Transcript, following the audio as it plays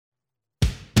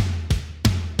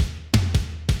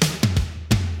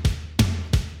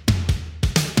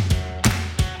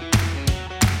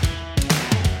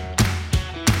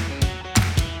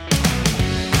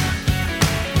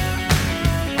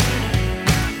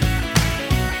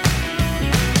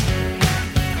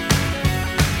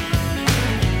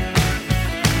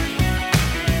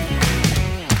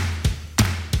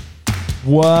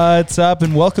What's up,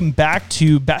 and welcome back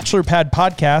to Bachelor Pad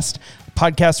Podcast, a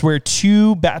podcast where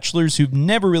two bachelors who've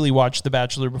never really watched The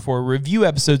Bachelor before review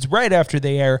episodes right after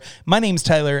they air. My name's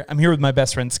Tyler. I'm here with my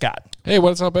best friend, Scott. Hey,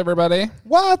 what's up, everybody?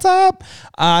 What's up?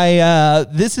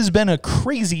 This has been a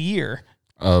crazy year.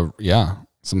 Yeah,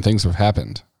 some things have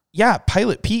happened. Yeah,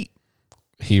 Pilot Pete.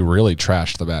 He really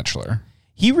trashed The Bachelor.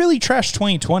 He really trashed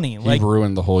 2020. He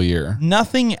ruined the whole year.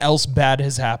 Nothing else bad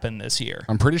has happened this year.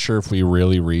 I'm pretty sure if we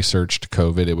really researched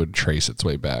COVID, it would trace its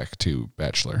way back to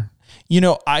Bachelor. You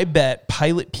know, I bet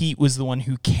Pilot Pete was the one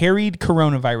who carried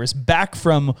coronavirus back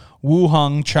from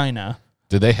Wuhan, China.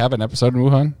 Did they have an episode in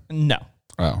Wuhan? No.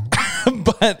 Oh.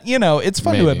 But, you know, it's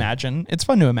fun Maybe. to imagine. It's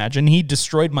fun to imagine. He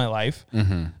destroyed my life.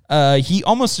 Mm-hmm. He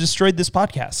almost destroyed this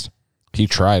podcast. He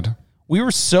tried. We were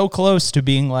so close to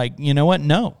being like, you know what?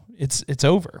 No, it's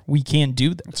over. We can't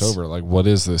do this. It's over. Like, what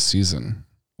is this season?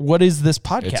 What is this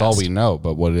podcast? It's all we know,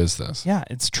 but what is this? Yeah,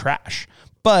 it's trash.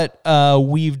 But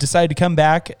we've decided to come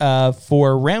back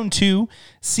for round 2,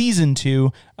 season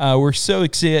 2. We're so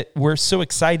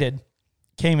excited.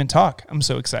 Can't even talk. I'm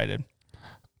so excited.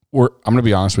 I'm going to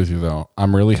be honest with you, though.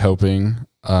 I'm really hoping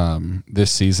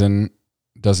this season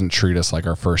doesn't treat us like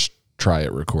our first try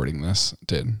at recording this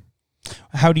did.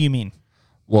 How do you mean?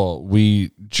 Well,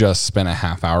 we just spent a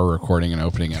half hour recording an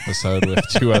opening episode with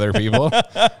two other people.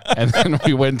 And then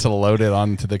we went to load it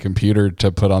onto the computer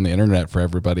to put on the internet for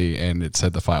everybody. And it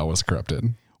said the file was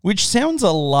corrupted. Which sounds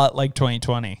a lot like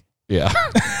 2020. Yeah.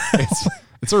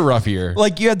 It's a rough year.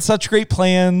 Like you had such great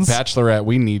plans. Bachelorette,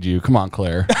 we need you. Come on,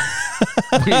 Claire.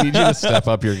 We need you to step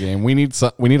up your game. We need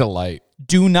a light.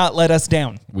 Do not let us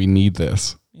down. We need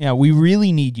this. Yeah, we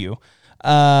really need you.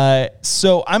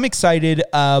 So I'm excited,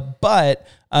 but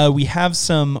we have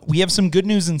some good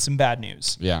news and some bad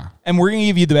news. Yeah. And we're going to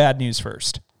give you the bad news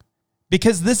first.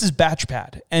 Because this is Batch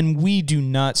Pad, and we do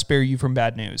not spare you from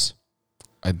bad news.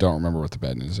 I don't remember what the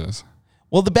bad news is.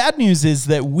 Well, the bad news is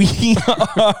that we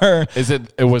are... Is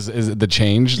it the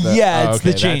change? Yeah, it's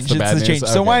the change. It's the change.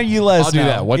 So why don't you let us know? I'll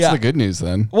do that. What's the good news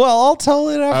then? Well, I'll tell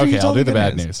it after you tell I'll do the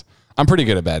bad news. I'm pretty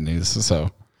good at bad news,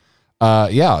 so...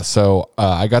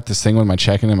 I got this thing with my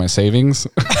checking and my savings.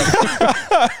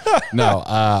 No,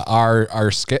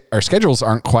 our schedules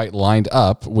aren't quite lined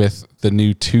up with the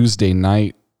new Tuesday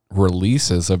night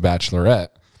releases of Bachelorette.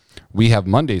 We have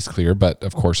Mondays clear, but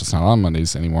of course it's not on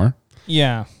Mondays anymore.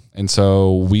 Yeah. And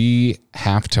so we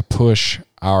have to push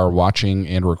our watching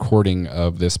and recording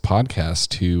of this podcast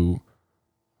to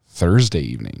Thursday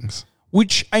evenings.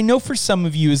 Which I know for some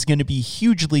of you is going to be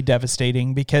hugely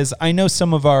devastating because I know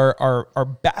some of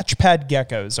our Batch Pad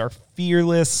geckos, our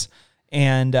fearless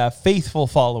and faithful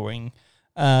following,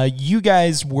 you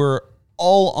guys were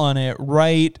all on it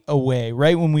right away,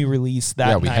 right when we released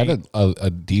that night. Yeah, we had a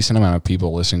decent amount of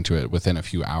people listening to it within a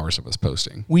few hours of us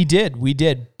posting. We did.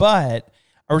 But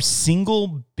our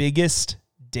single biggest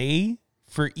day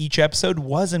for each episode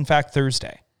was, in fact,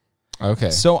 Thursday.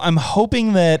 Okay. So I'm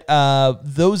hoping that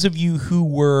those of you who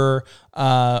were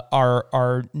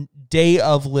our day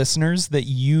of listeners, that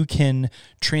you can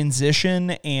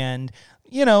transition and,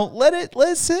 you know, let it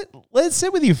sit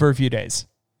with you for a few days,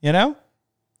 you know,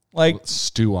 like let's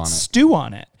stew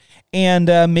on it.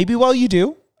 And maybe while you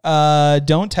do,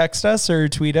 don't text us or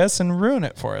tweet us and ruin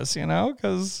it for us, you know,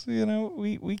 because, you know,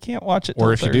 we can't watch it.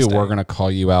 Or if Thursday. you do, we're going to call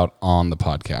you out on the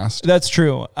podcast. That's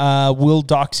true. We'll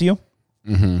dox you.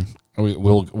 Mm-hmm.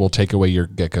 We'll take away your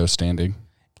gecko standing,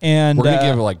 and we're gonna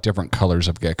give like different colors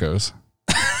of geckos.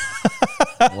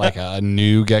 Like a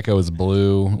new gecko is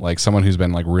blue. Like someone who's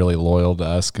been like really loyal to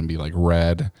us can be like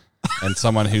red, and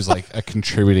someone who's like a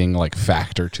contributing like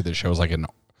factor to the show is like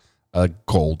a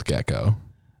gold gecko.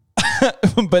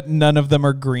 But none of them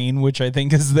are green, which I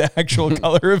think is the actual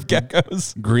color of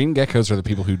geckos. Green geckos are the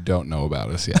people who don't know about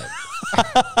us yet.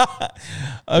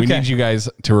 Okay. We need you guys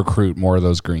to recruit more of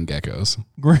those green geckos.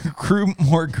 Recruit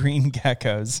more green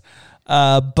geckos.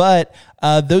 But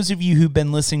those of you who've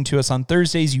been listening to us on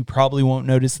Thursdays, you probably won't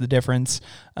notice the difference.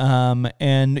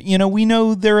 And, you know, we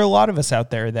know there are a lot of us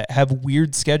out there that have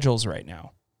weird schedules right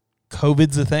now.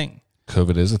 COVID's a thing.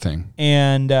 COVID is a thing.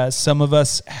 And some of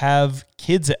us have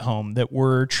kids at home that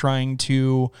we're trying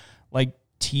to like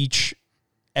teach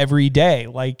every day.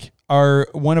 Like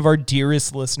one of our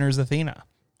dearest listeners, Athena.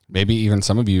 Maybe even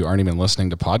some of you aren't even listening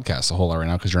to podcasts a whole lot right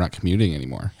now because you're not commuting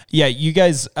anymore. Yeah, you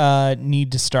guys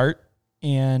need to start.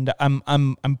 And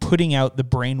I'm putting out the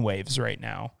brainwaves right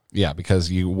now. Yeah, because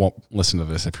you won't listen to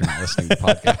this if you're not listening to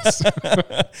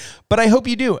podcasts. But I hope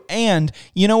you do. And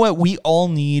you know what? We all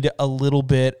need a little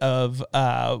bit of,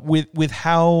 with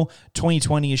how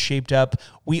 2020 is shaped up,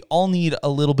 we all need a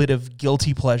little bit of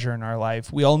guilty pleasure in our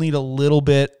life. We all need a little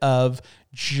bit of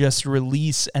just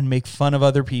release and make fun of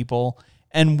other people.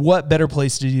 And what better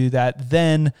place to do that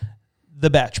than the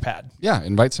Batch Pad? Yeah,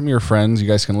 invite some of your friends. You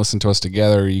guys can listen to us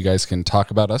together. You guys can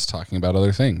talk about us talking about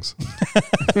other things.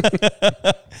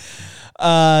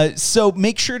 So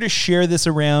make sure to share this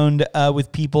around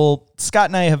with people. Scott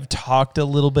and I have talked a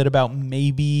little bit about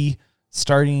maybe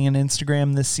starting an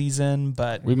Instagram this season,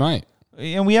 but We might.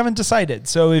 and we haven't decided.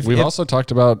 So if We've also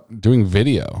talked about doing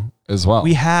video as well.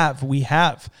 we have.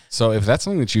 So if that's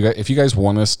something that if you guys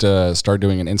want us to start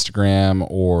doing an Instagram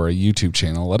or a YouTube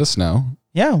channel, let us know.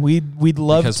 Yeah, we'd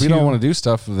love Because to. we don't want to do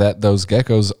stuff that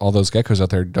all those geckos out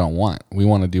there don't want. We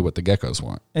want to do what the geckos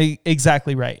want.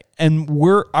 Exactly right. And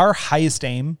our highest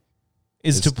aim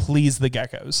is to please the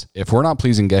geckos. If we're not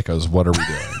pleasing geckos, what are we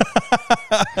doing?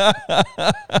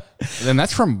 And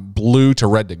that's from blue to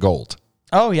red to gold.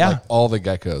 Oh yeah. Like all the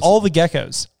geckos. All the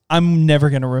geckos. I'm never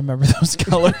going to remember those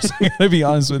colors. I'm going to be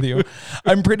honest with you.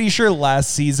 I'm pretty sure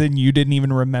last season you didn't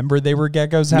even remember they were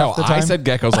geckos half the time. I said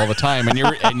geckos all the time, and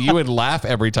you would laugh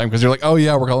every time because you're like, oh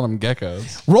yeah, we're calling them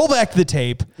geckos. Roll back the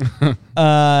tape.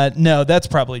 No, that's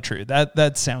probably true.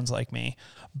 That sounds like me.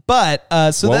 But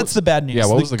that's the bad news. Yeah,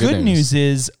 what was the good news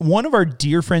is one of our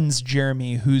dear friends,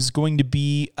 Jeremy, who's going to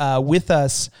be with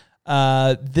us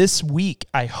this week,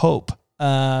 I hope.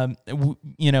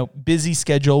 Busy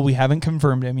schedule. We haven't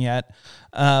confirmed him yet.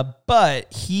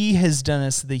 But he has done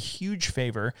us the huge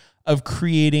favor of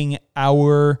creating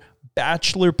our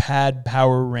Bachelor Pad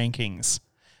Power Rankings.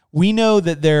 We know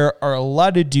that there are a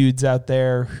lot of dudes out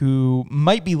there who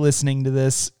might be listening to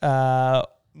this,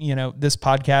 this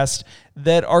podcast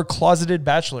that are closeted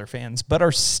Bachelor fans, but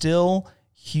are still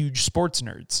huge sports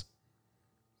nerds.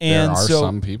 And there are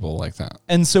some people like that.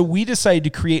 And so we decided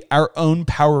to create our own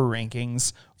power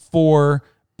rankings for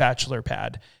Bachelor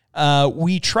Pad.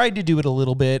 We tried to do it a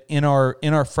little bit in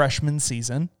our freshman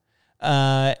season,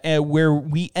 where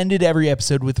we ended every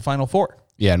episode with the Final Four.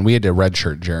 Yeah, and we had to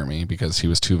redshirt Jeremy because he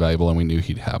was too valuable, and we knew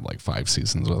he'd have like 5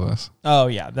 seasons with us. Oh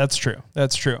yeah, that's true.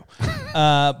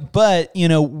 But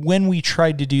when we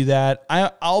tried to do that,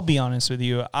 I'll be honest with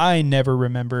you, I never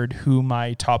remembered who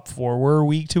my top 4 were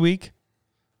week to week.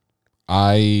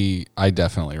 I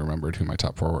definitely remembered who my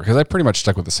top 4 were because I pretty much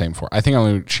stuck with the same 4. I think I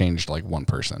only changed like one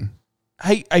person.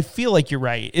 I feel like you're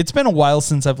right. It's been a while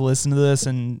since I've listened to this,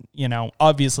 and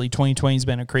obviously 2020 has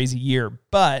been a crazy year.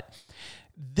 But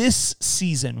this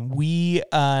season, we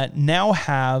now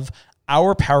have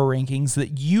our power rankings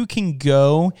that you can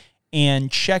go and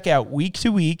check out week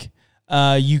to week.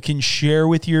 You can share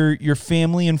with your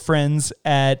family and friends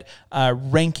at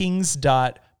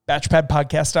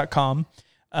rankings.batchpadpodcast.com.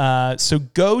 So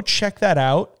go check that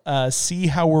out. See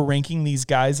how we're ranking these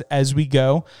guys as we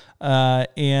go.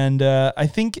 And I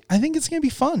think it's going to be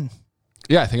fun.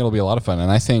 Yeah, I think it'll be a lot of fun.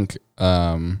 And I think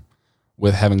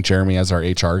with having Jeremy as our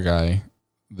HR guy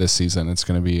this season, he's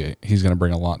going to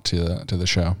bring a lot to the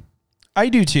show. I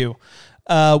do too.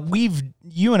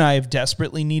 You and I have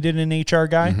desperately needed an HR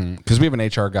guy because we have an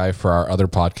HR guy for our other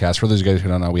podcast. For those of you guys who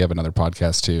don't know, we have another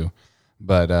podcast too.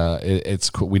 But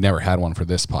it's cool. We never had one for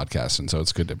this podcast, and so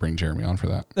it's good to bring Jeremy on for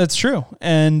that. That's true.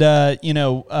 And, a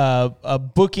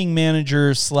booking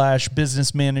manager /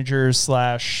 business manager /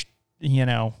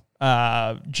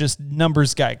 just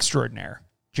numbers guy extraordinaire,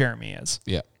 Jeremy is.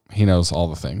 Yeah, he knows all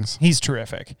the things. He's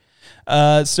terrific.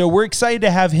 So we're excited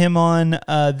to have him on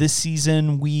this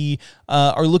season. We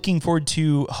are looking forward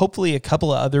to hopefully a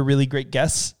couple of other really great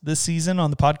guests this season on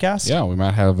the podcast. Yeah, we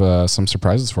might have some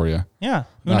surprises for you. Yeah,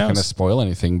 Not going to spoil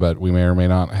anything, but we may or may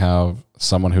not have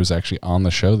someone who's actually on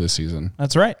the show this season.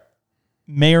 That's right.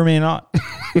 May or may not.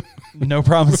 No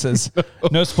promises.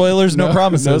 No spoilers, no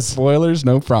promises. No spoilers,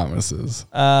 no promises.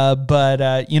 But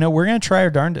we're going to try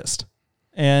our darndest.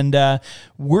 And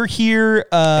we're here.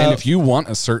 And if you want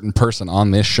a certain person on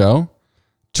this show,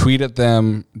 tweet at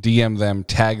them, DM them,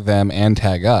 tag them, and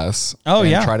tag us. Oh,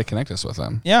 and yeah. Try to connect us with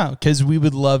them. Yeah, because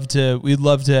we'd love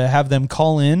to have them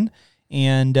call in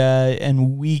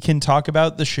and we can talk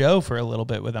about the show for a little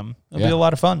bit with them. It'll be a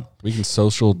lot of fun. We can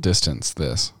social distance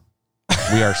this.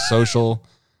 We are social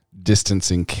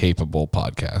distancing capable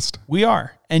podcast. We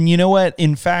are. And you know what?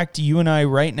 In fact, you and I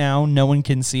right now, no one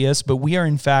can see us, but we are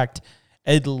in fact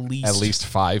at least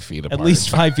 5 feet apart. At least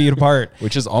 5 feet apart.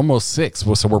 Which is almost 6.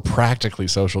 So we're practically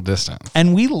social distance.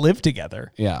 And we live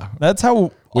together. Yeah. That's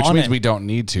how. Which means we don't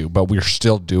need to, but we're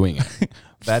still doing it.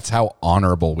 That's how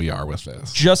honorable we are with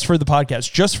this. Just for the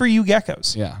podcast. Just for you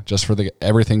geckos. Yeah. Just for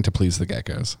everything to please the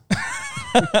geckos.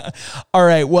 All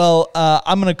right. Well,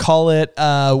 I'm going to call it.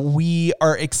 We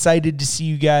are excited to see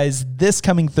you guys this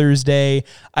coming Thursday.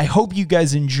 I hope you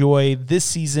guys enjoy this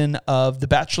season of The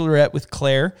Bachelorette with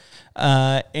Claire.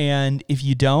 And if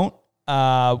you don't,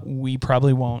 we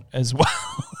probably won't as well.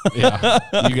 Yeah,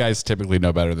 you guys typically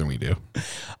know better than we do.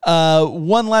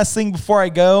 One last thing before I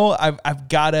go, I've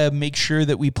got to make sure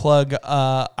that we plug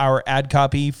our ad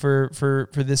copy for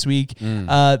this week.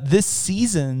 This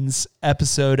season's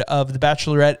episode of The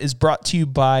Bachelorette is brought to you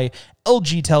by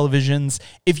LG Televisions.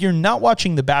 If you're not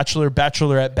watching The Bachelor,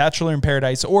 Bachelorette, Bachelor in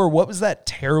Paradise, or what was that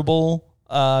terrible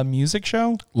music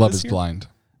show? Love is Blind.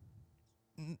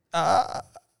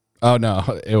 Oh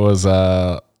no, it was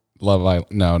Love Island.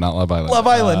 No, not Love Island. Love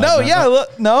Island.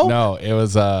 No. No, it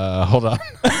was hold on.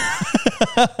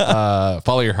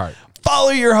 Follow Your Heart.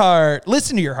 Follow your heart.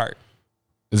 Listen to your heart.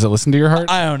 Is it Listen to Your Heart?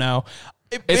 I don't know.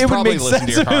 It would probably make Listen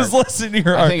sense to Your if it was Heart. Listen to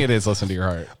Your Heart. I think it is Listen to Your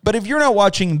Heart. But if you're not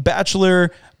watching Bachelor,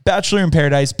 Bachelor in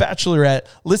Paradise, Bachelorette,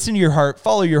 Listen to Your Heart,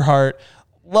 Follow Your Heart,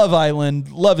 Love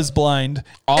Island, Love is Blind,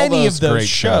 All any those of those great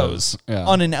shows shows. Yeah.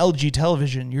 on an LG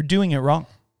television, you're doing it wrong.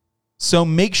 So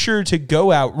make sure to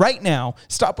go out right now,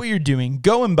 stop what you're doing,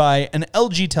 go and buy an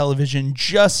LG television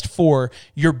just for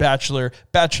your Bachelor,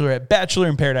 Bachelorette, Bachelor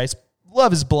in Paradise,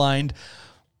 Love is Blind,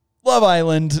 Love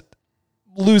Island,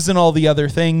 losing all the other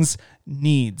things,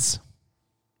 needs.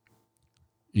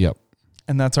 Yep.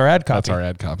 And that's our ad copy. That's our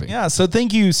ad copy. Yeah. So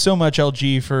thank you so much,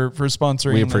 LG, for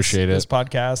sponsoring We appreciate this it.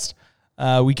 podcast.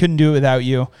 We couldn't do it without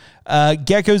you.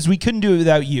 Geckos, we couldn't do it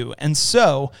without you. And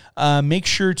so make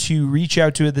sure to reach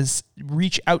out to us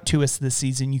this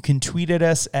season. You can tweet at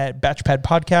us at Batchpad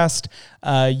Podcast.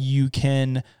 You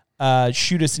can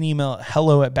shoot us an email at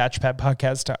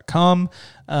hello@batchpadpodcast.com.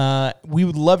 We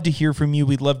would love to hear from you.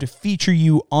 We'd love to feature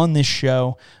you on this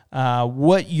show,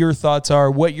 what your thoughts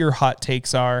are, what your hot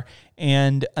takes are.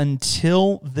 And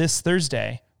until this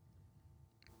Thursday,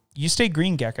 you stay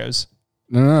green, Geckos.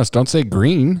 No, don't say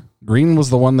green. Green was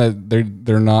the one that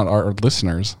they're not our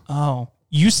listeners. Oh,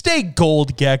 you stay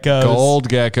gold, Geckos. Gold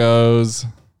geckos.